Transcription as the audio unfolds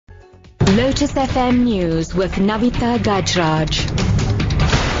Lotus FM News with Navita Gajraj.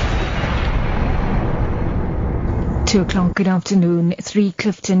 2 o'clock, good afternoon. 3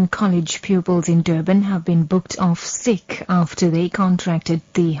 Clifton College pupils in Durban have been booked off sick after they contracted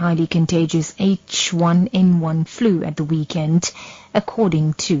the highly contagious H1N1 flu at the weekend,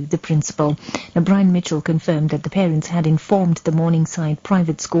 according to the principal. Now, Brian Mitchell confirmed that the parents had informed the Morningside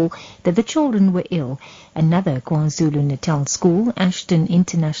private school that the children were ill. Another KwaZulu-Natal school, Ashton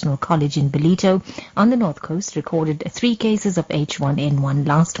International College in Ballito, on the North Coast, recorded 3 cases of H1N1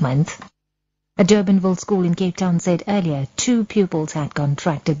 last month. A Durbanville school in Cape Town said earlier 2 pupils had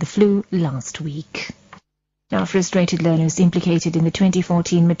contracted the flu last week. Now, frustrated learners implicated in the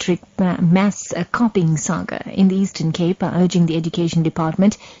 2014 matric mass copying saga in the Eastern Cape are urging the Education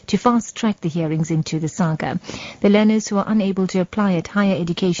Department to fast-track the hearings into the saga. The learners who are unable to apply at higher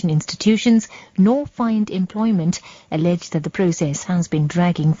education institutions nor find employment allege that the process has been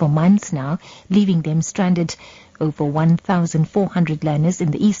dragging for months now, leaving them stranded. Over 1,400 learners in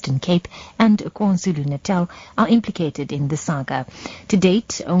the Eastern Cape and KwaZulu-Natal are implicated in the saga. To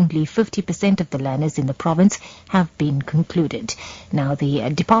date, only 50% of the learners in the province have been concluded. Now, the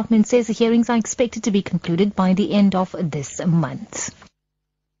department says the hearings are expected to be concluded by the end of this month.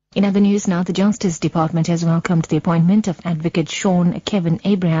 In other news now, the Justice Department has welcomed the appointment of Advocate Sean Kevin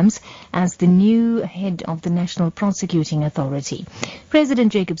Abrahams as the new head of the National Prosecuting Authority.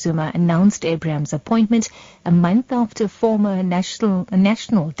 President Jacob Zuma announced Abrahams' appointment a month after former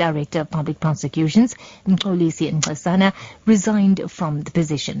National Director of Public Prosecutions, Mxolisi Nkosana, resigned from the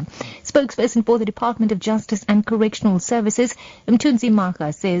position. Spokesperson for the Department of Justice and Correctional Services, Mthunzi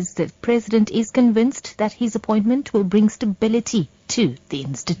Maka, says the President is convinced that his appointment will bring stability to the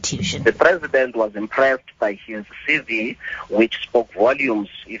institution. The President was impressed by his CV, which spoke volumes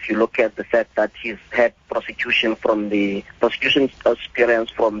if you look at the fact that he's had prosecution experience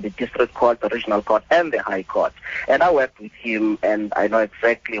from the District Court, the Regional Court and the High Court. And I worked with him and I know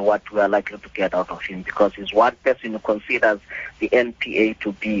exactly what we are likely to get out of him, because he's one person who considers the NPA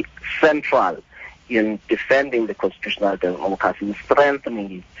to be central in defending the constitutional democracy,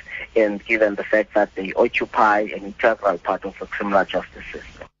 strengthening it, and given the fact that they occupy an integral part of the criminal justice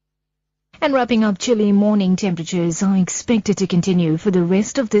system. And wrapping up, chilly morning temperatures are expected to continue for the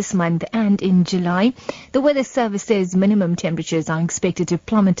rest of this month and in July. The Weather Service says minimum temperatures are expected to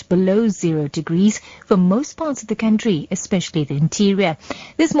plummet below 0 degrees for most parts of the country, especially the interior.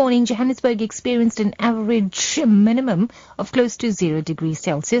 This morning, Johannesburg experienced an average minimum of close to 0 degrees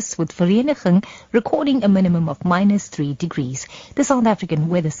Celsius, with Vereniging recording a minimum of -3 degrees. The South African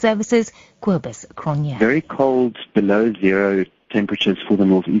Weather Service's Kobus Cronje. Very cold, below 0 temperatures for the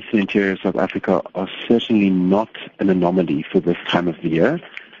northeastern interior of South Africa are certainly not an anomaly for this time of the year,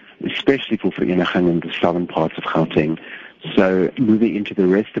 especially for Vereniging and the southern parts of Gauteng. So moving into the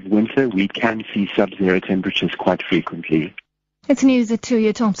rest of winter, we can see sub-zero temperatures quite frequently. It's news at 2,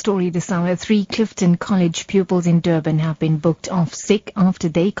 your top story this hour. 3 Clifton College pupils in Durban have been booked off sick after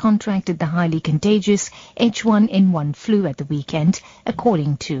they contracted the highly contagious H1N1 flu at the weekend,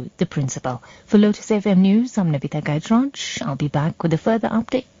 according to the principal. For Lotus FM News, I'm Navita Gajraj. I'll be back with a further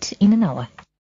update in an hour.